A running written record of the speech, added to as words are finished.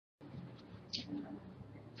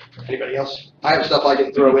Anybody else? I have stuff I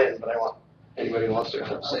can throw in, but I want anybody who wants to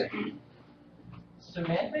have to say.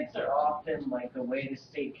 Semantics are often like the way the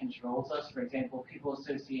state controls us. For example, people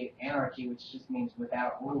associate anarchy, which just means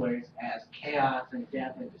without rulers, as chaos and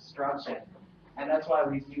death and destruction. And that's why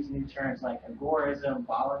we use new terms like agorism,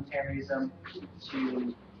 voluntarism,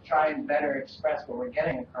 to try and better express what we're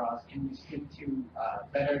getting across. Can you speak to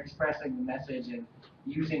better expressing the message and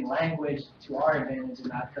using language to our advantage and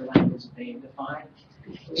not the language that they define?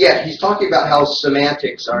 Yeah, he's talking about how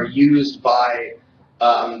semantics are used by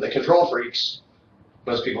the control freaks.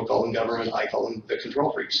 Most people call them government. I call them the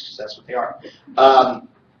control freaks because that's what they are.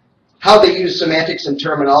 How they use semantics and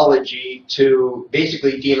terminology to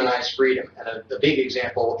basically demonize freedom. And the big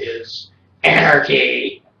example is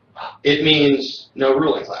anarchy. It means no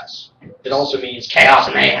ruling class. It also means chaos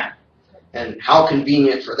and mayhem. And how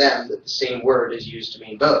convenient for them that the same word is used to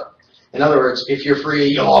mean both. In other words, if you're free,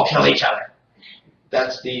 you'll all kill each other.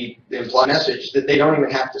 That's the implied message that they don't even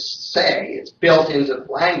have to say. It's built into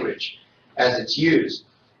the language as it's used.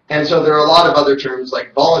 And so there are a lot of other terms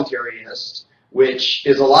like voluntarist, which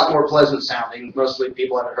is a lot more pleasant sounding. Mostly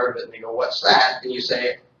people haven't heard of it and they go, what's that? And you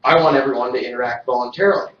say, I want everyone to interact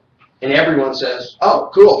voluntarily. And everyone says, oh,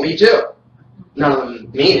 cool, me too. None of them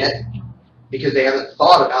mean it because they haven't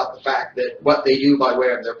thought about the fact that what they do by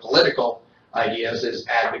way of their political ideas is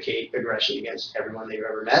advocate aggression against everyone they've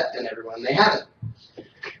ever met and everyone they haven't.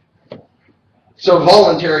 So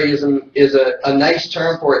voluntarism is a nice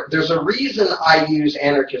term for it. There's a reason I use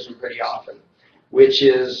anarchism pretty often, which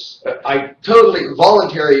is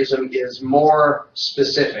voluntarism is more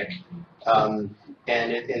specific, and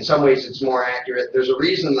in some ways it's more accurate. There's a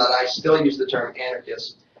reason that I still use the term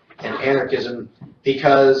anarchist and anarchism,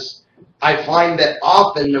 because I find that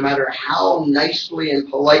often, no matter how nicely and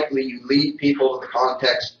politely you lead people to the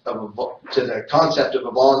context of to the concept of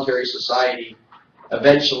a voluntary society,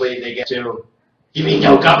 eventually they get to, you mean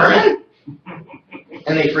no government?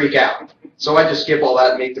 And they freak out. So I just skip all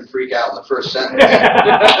that and make them freak out in the first sentence.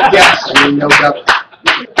 Yes, I mean no government.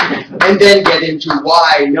 And then get into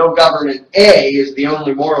why no government A is the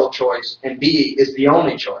only moral choice and B is the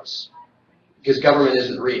only choice. Because government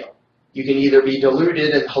isn't real. You can either be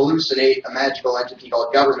deluded and hallucinate a magical entity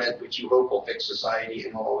called government, which you hope will fix society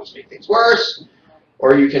and will always make things worse,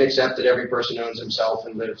 or you can accept that every person owns himself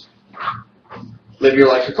and live your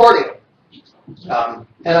life accordingly.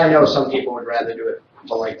 And I know some people would rather do it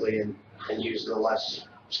politely and use the less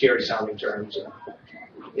scary sounding terms. And,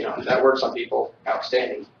 you know, if that works on people,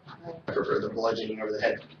 outstanding. I prefer the bludgeoning over the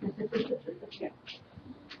head.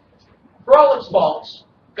 For all its faults,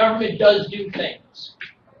 government does do things.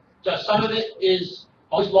 So some of it is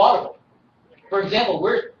always laudable. For example,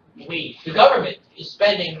 the government is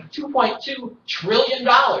spending $2.2 trillion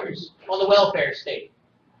on the welfare state.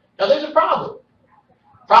 Now there's a problem.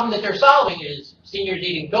 The problem that they're solving is seniors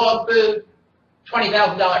eating dog food,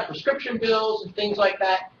 $20,000 prescription bills, and things like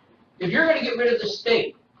that. If you're going to get rid of the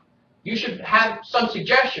state, you should have some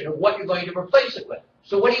suggestion of what you're going to replace it with.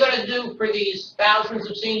 So what are you going to do for these thousands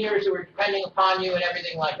of seniors who are depending upon you and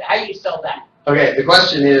everything like that? How do you sell that? Okay, the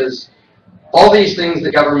question is, all these things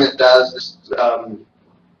the government does,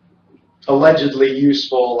 allegedly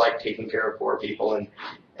useful, like taking care of poor people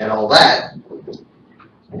and all that.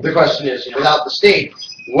 The question is, without the state,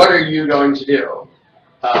 what are you going to do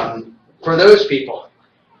for those people?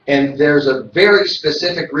 And there's a very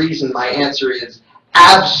specific reason my answer is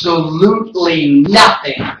absolutely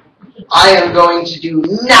nothing. I am going to do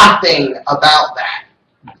nothing about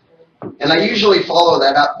that. And I usually follow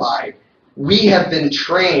that up by, we have been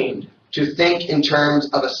trained to think in terms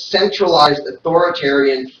of a centralized,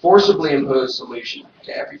 authoritarian, forcibly imposed solution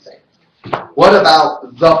to everything. What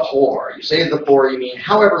about the poor? You say the poor, you mean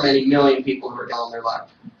however many million people who are down on their luck,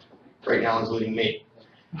 right now including me.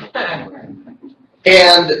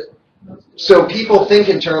 And so people think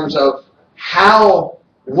in terms of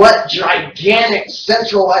what gigantic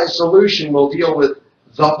centralized solution will deal with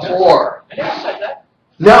the poor. I never said that.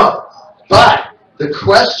 No, but the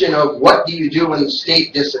question of what do you do when the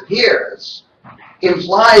state disappears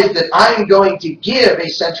implies that I'm going to give a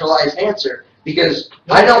centralized answer because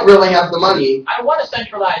I don't really have the money. I don't want a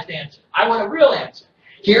centralized answer. I want a real answer.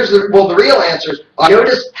 The real answer is, I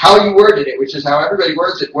noticed how you worded it, which is how everybody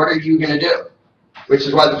words it. What are you going to do? Which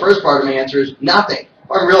is why the first part of my answer is nothing.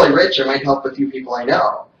 If I'm really rich, I might help a few people I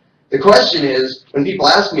know. The question is, when people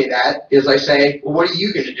ask me that, is I say, well, what are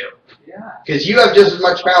you going to do? Because you have just as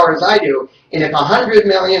much power as I do. And if 100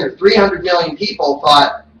 million or 300 million people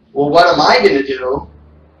thought, well, what am I going to do?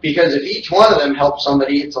 Because if each one of them helps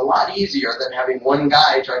somebody, it's a lot easier than having one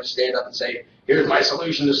guy try to stand up and say, here's my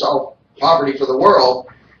solution to solve poverty for the world.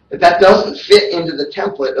 That doesn't fit into the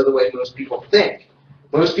template of the way most people think.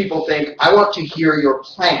 Most people think, I want to hear your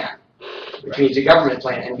plan, which means a government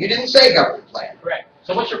plan. And you didn't say government plan. Correct.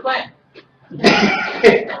 So what's your plan?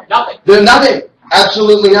 Nothing. There's nothing.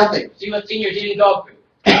 Absolutely nothing. So you want seniors eating dog food.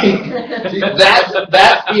 That's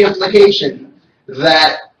the implication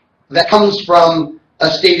that comes from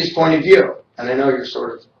a statist point of view. And I know you're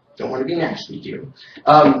sort of don't want to be nasty, do you?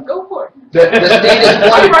 Go for it. The statist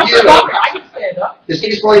point of view. I can stand up. The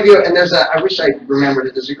statist point of view, and there's I wish I remembered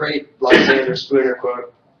it. There's a great Lysander Spooner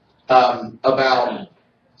quote about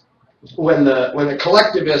when the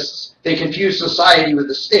collectivists, they confuse society with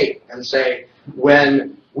the state and say,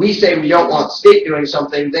 when we say we don't want the state doing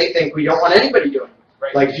something, they think we don't want anybody doing it.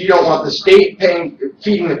 Right. Like, if you don't want the state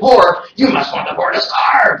feeding the poor, you must want the poor to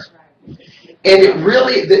starve. And it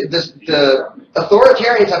really, the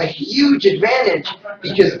authoritarians have a huge advantage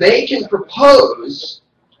because they can propose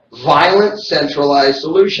violent, centralized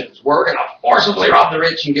solutions. We're going to forcibly rob the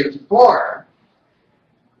rich and give it to the poor.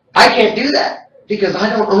 I can't do that because I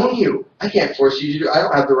don't own you. I can't force you to do, I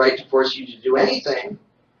don't have the right to force you to do anything.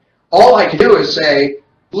 All I can do is say,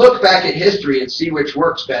 look back at history and see which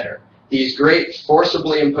works better. These great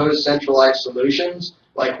forcibly imposed centralized solutions,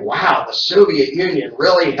 like, wow, the Soviet Union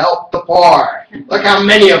really helped the poor. Look how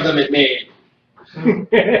many of them it made.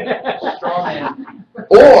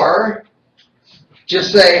 Or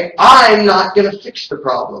just say, I'm not going to fix the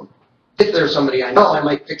problem. If there's somebody I know, I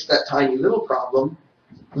might fix that tiny little problem.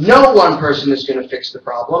 No one person is going to fix the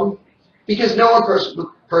problem because no one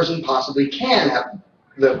person possibly can have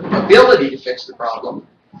the ability to fix the problem.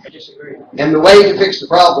 I disagree. And the way to fix the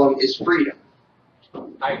problem is freedom.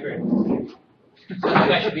 I agree. So I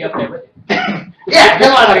think I should be up there with you. Yeah,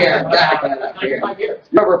 come on up here. I'm here.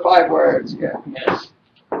 You're over 5 words, yeah. Yes.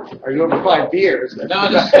 Are you over 5 beers? No,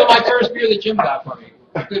 this is still my first beer that Jim got for me.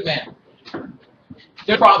 Good man.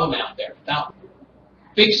 There's a problem out there. Now,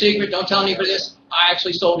 big secret, don't tell anybody this, I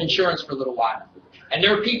actually sold insurance for a little while. And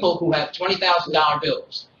there are people who have $20,000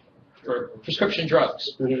 bills for prescription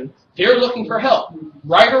drugs. Mm-hmm. They're looking for help.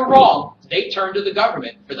 Right or wrong, they turn to the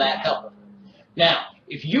government for that help. Now,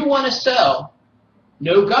 if you want to sell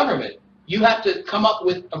no government, you have to come up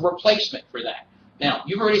with a replacement for that. Now,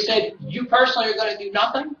 you've already said you personally are going to do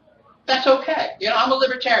nothing. That's okay. You know, I'm a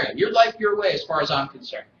libertarian. Your life, your way, as far as I'm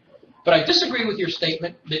concerned. But I disagree with your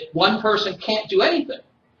statement that one person can't do anything.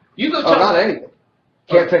 You go tell not anything.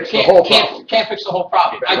 Can't fix the whole problem. Can't fix the whole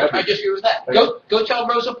problem. I disagree with that. Go tell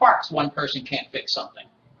Rosa Parks one person can't fix something.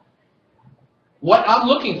 What I'm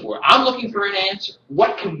looking for an answer.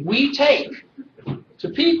 What can we take to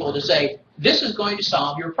people to say, this is going to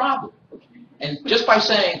solve your problem? And just by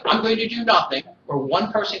saying, I'm going to do nothing, or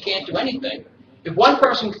one person can't do anything, if one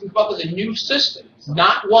person can come up with a new system,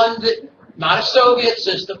 not a Soviet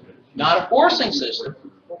system, not a forcing system,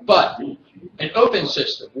 but an open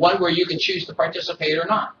system, one where you can choose to participate or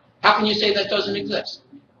not, how can you say that doesn't exist?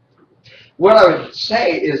 What I would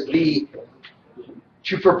say is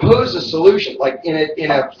to propose a solution, like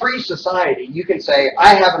in a free society, you can say,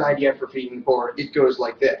 I have an idea for feeding the poor. It goes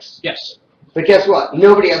like this. Yes. But guess what?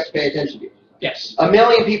 Nobody has to pay attention to you. Yes. 1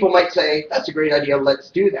 million people might say, that's a great idea,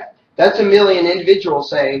 let's do that. That's 1 million individuals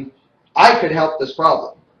saying, I could help this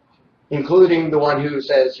problem, including the one who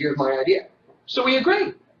says, here's my idea. So we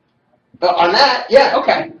agree. On that, yeah.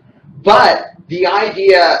 Okay. But the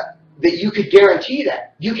idea that you could guarantee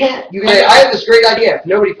that, you can't. You can say, I have this great idea. If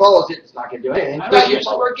nobody follows it, it's not going to do anything. I'm not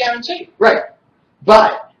using the word guarantee. Right.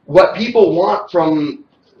 But what people want from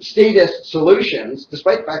statist solutions,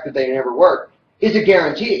 despite the fact that they never work, is a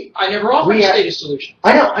guarantee. I never offered a statist solution.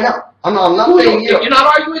 I know. I'm not saying you. You're not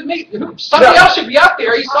arguing with me. Somebody else should be up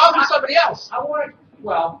there. He's talking to somebody else. I want to,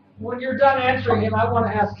 well, when you're done answering him, I want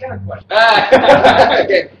to ask Ken a question.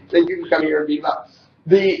 Okay, then you can come here and beat him up.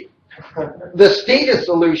 The statist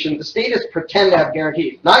solution, the statists pretend to have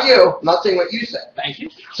guarantees. Not you. I'm not saying what you said. Thank you.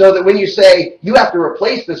 So that when you say, you have to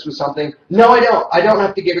replace this with something, no, I don't. I don't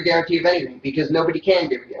have to give a guarantee of anything because nobody can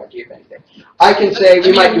give a guarantee of anything. I can say,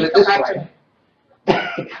 we might do it this way.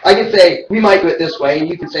 I can say, we might do it this way, and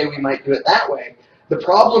you can say, we might do it that way. The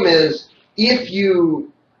problem is, if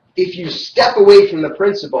you step away from the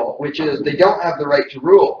principle, which is they don't have the right to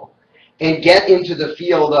rule, and get into the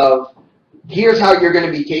field of, here's how you're going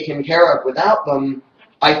to be taken care of without them,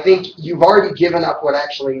 I think you've already given up what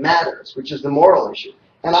actually matters, which is the moral issue.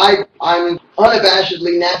 And I'm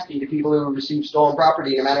unabashedly nasty to people who receive stolen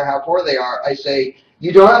property, no matter how poor they are. I say,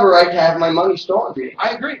 you don't have a right to have my money stolen from you. I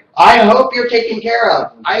agree. I hope you're taken care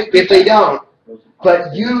of. I agree. If they don't.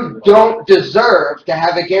 But you don't deserve to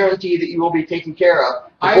have a guarantee that you will be taken care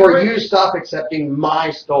of before you stop accepting my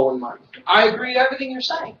stolen money. I agree with everything you're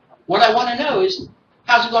saying. What I want to know is,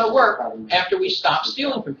 How's it going to work after we stop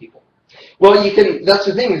stealing from people? Well, you can. That's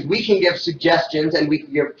the thing is we can give suggestions and we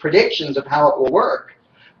can give predictions of how it will work,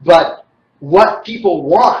 but what people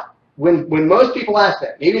want when most people ask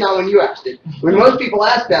that, maybe not when you asked it, when most people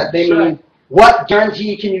ask that, they mean, what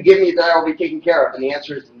guarantee can you give me that I will be taken care of? And the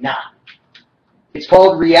answer is not. It's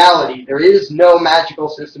called reality. There is no magical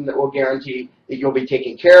system that will guarantee that you'll be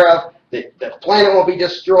taken care of, that the planet won't be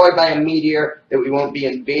destroyed by a meteor, that we won't be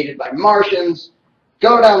invaded by Martians.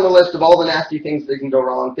 Go down the list of all the nasty things that can go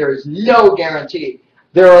wrong. There is no guarantee.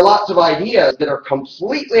 There are lots of ideas that are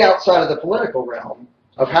completely outside of the political realm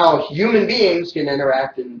of how human beings can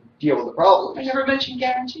interact and deal with the problems. I never mentioned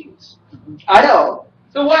guarantees. I know.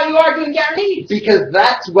 So why are you arguing guarantees? Because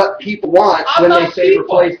that's what people want I'm when not they say people.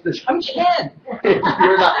 replace this. I'm Ken.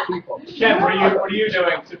 You're not people. Ken, what are you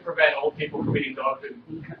doing to prevent old people from eating dog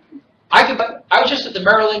food? I was just at the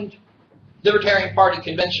Maryland Libertarian Party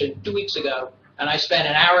convention 2 weeks ago, and I spent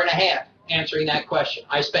an hour and a half answering that question.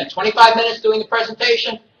 I spent 25 minutes doing the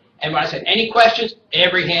presentation, and when I said any questions,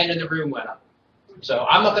 every hand in the room went up. So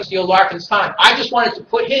I'm not going to steal Larkin's time. I just wanted to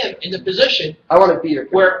put him in the position I want to Peter.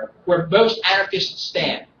 where most anarchists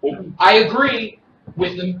stand. I agree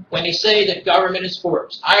with them when they say that government is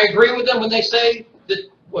forced. I agree with them when they say that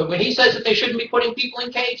when he says that they shouldn't be putting people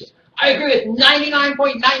in cages. I agree with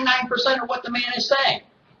 99.99% of what the man is saying.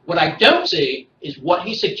 What I don't see is what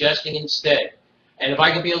he's suggesting instead. And if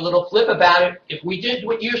I can be a little flip about it, if we did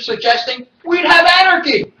what you're suggesting, we'd have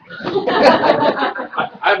anarchy.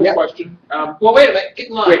 I have a question. Well, wait a minute. Get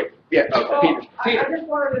in line. Wait, yeah, Okay. Peter. I just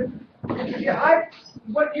wanted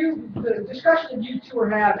to, the discussion that you two are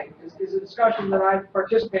having is a discussion that I've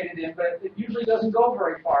participated in, but it usually doesn't go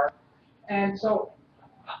very far. And so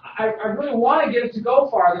I really want to get it to go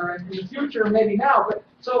farther in the future, maybe now. But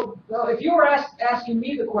so if you were asking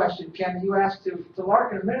me the question, Ken, that you asked to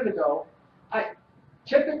Larkin a minute ago,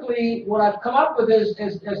 typically what I've come up with is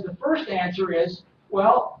as the first answer is,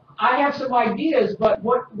 well, I have some ideas, but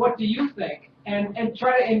what do you think? And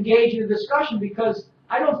try to engage in a discussion, because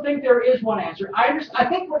I don't think there is one answer. I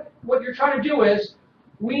think what you're trying to do is,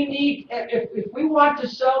 we need, if we want to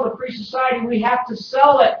sell the free society, we have to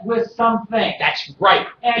sell it with something. That's right.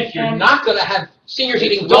 And- If you're and- not going to have seniors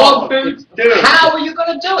eating dog food, how are you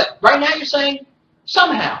going to do it? Right now you're saying,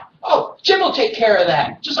 somehow. Oh, Jim will take care of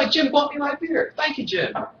that. Just like Jim bought me my beer. Thank you,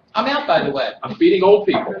 Jim. I'm out, by the way. I'm feeding old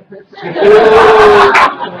people.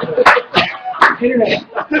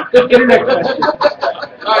 Internet question.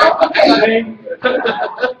 All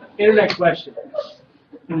right. Internet question.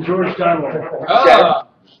 From George Darwin. Oh,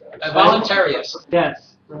 a voluntarist.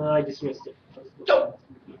 Yes, I dismissed it. Don't.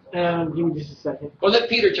 Give me just a second. Well, let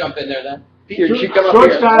Peter jump in there then. Peter, you should come up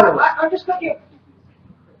George here. Darwin. I'm just thinking.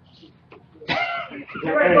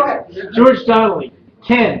 Go ahead. George Donnelly.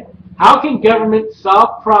 Ken, how can government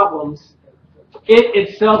solve problems it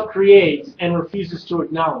itself creates and refuses to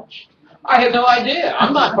acknowledge? I have no idea.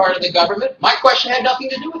 I'm not part of the government. My question had nothing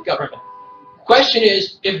to do with government. Question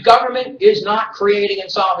is, if government is not creating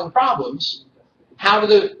and solving problems, how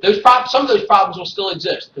do some of those problems will still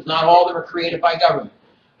exist, because not all of them are created by government.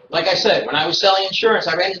 Like I said, when I was selling insurance,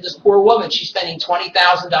 I ran into this poor woman. She's spending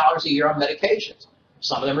 $20,000 a year on medications.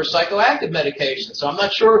 Some of them are psychoactive medications, so I'm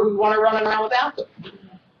not sure we want to run around without them.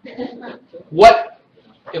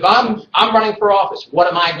 If I'm running for office, what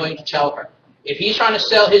am I going to tell her? If he's trying to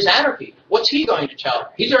sell his anarchy, what's he going to tell her?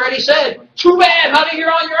 He's already said, too bad, honey,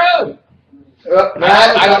 you're on your own.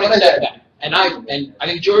 I don't accept that. And I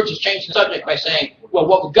think George has changed the subject by saying, well,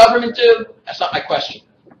 what would government do? That's not my question.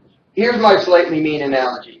 Here's my slightly mean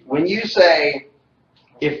analogy. When you say,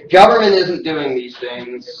 if government isn't doing these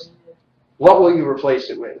things, what will you replace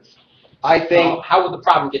it with? I think, How will the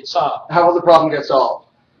problem get solved? how will the problem get solved?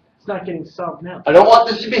 It's not getting solved now. I don't want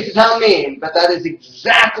this to sound mean, but that is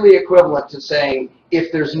exactly equivalent to saying,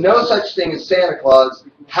 if there's no such thing as Santa Claus,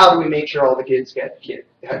 how do we make sure all the kids get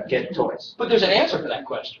toys? But there's an answer for that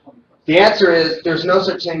question. The answer is, there's no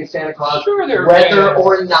such thing as Santa Claus, Sure there whether is.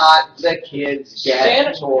 or not the kids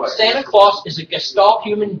get toys. Santa Claus is a gestalt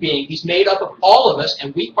human being. He's made up of all of us,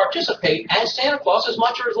 and we participate as Santa Claus as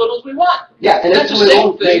much or as little as we want. Yeah, and That's it's the same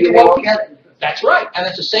little, thing maybe that they won't get it. That's right, and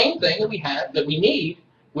that's the same thing that we need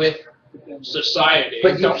with society.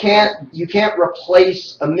 But you can't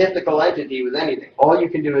replace a mythical entity with anything. All you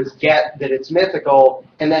can do is get that it's mythical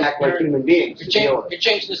and then act like human beings. You're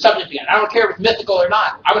changing the subject again. I don't care if it's mythical or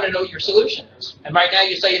not. I want to know what your solution is. And right now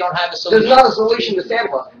you say you don't have a solution. There's not a solution to Santa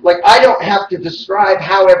Claus. Like, I don't have to describe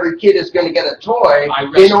how every kid is going to get a toy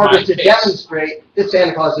in order to demonstrate that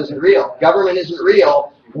Santa Claus isn't real. Government isn't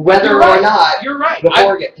real, whether or not You're right. the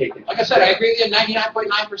poor get taken. Like I said, I agree with you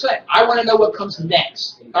 99.9%. I want to know what comes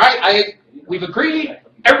next. All right? we've agreed.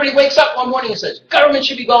 Everybody wakes up one morning and says, government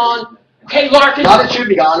should be gone. Okay, Larkin. Not it should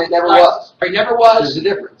be gone, it never was. It never There's was. a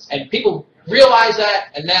difference. And people realize that,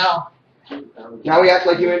 and now, Now we act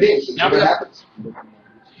like human beings. And see Now we what act- happens.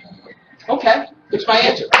 okay, it's my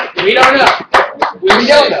answer. We don't know. We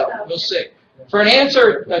don't see. know. We'll see. For an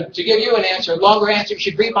answer, to give you an answer, a longer answer, you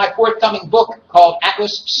should read my forthcoming book called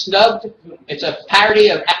Atlas Snubbed. It's a parody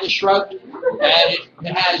of Atlas Shrugged, and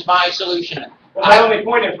it has my solution in it. Well, my only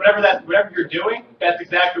point is, whatever you're doing, that's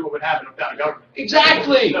exactly what would happen without a government.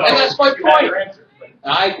 Exactly, So, and that's my you have point. your answer.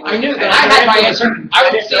 I knew And that. if I your had my answer answer. was- I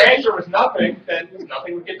and would if your say answer was nothing, then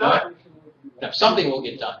nothing would get done. no, something will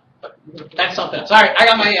get done. But that's something else. All right, I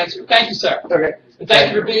got my answer. Thank you, sir. Okay. And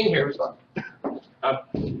thank you for being here.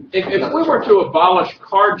 If we were to abolish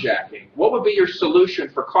carjacking, what would be your solution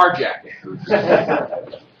for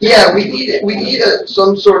carjacking? Yeah, we need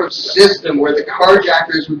some sort of system where the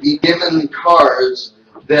carjackers would be given cars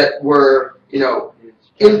that were, you know,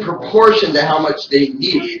 in proportion to how much they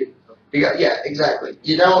need. Yeah, exactly.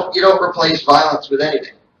 You don't replace violence with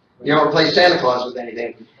anything. You don't replace Santa Claus with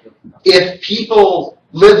anything. If people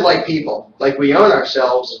live like people, like we own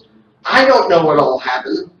ourselves, I don't know what will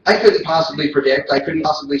happen. I couldn't possibly predict. I couldn't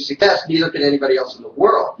possibly suggest. Neither could anybody else in the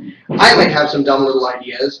world. I might have some dumb little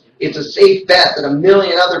ideas. It's a safe bet that a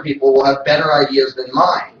million other people will have better ideas than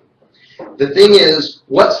mine. The thing is,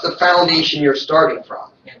 what's the foundation you're starting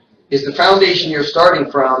from? Is the foundation you're starting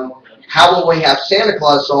from, how will we have Santa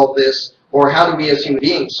Claus solve this, or how do we as human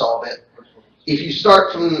beings solve it? If you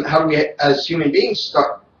start from how do we as human beings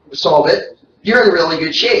solve it, you're in really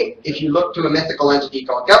good shape. If you look to a mythical entity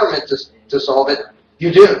called government to solve it,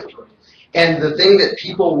 you're doomed. And the thing that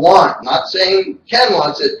people want, not saying Ken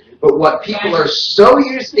wants it, but what people are so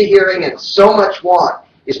used to hearing and so much want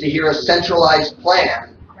is to hear a centralized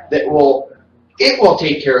plan that will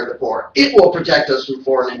take care of the poor. It will protect us from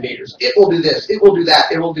foreign invaders. It will do this. It will do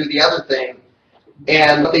that. It will do the other thing.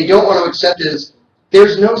 And what they don't want to accept is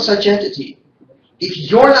there's no such entity. If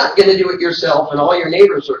you're not going to do it yourself and all your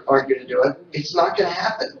neighbors aren't going to do it, it's not going to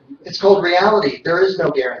happen. It's called reality. There is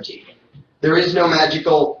no guarantee. There is no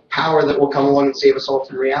magical power that will come along and save us all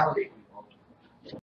from reality.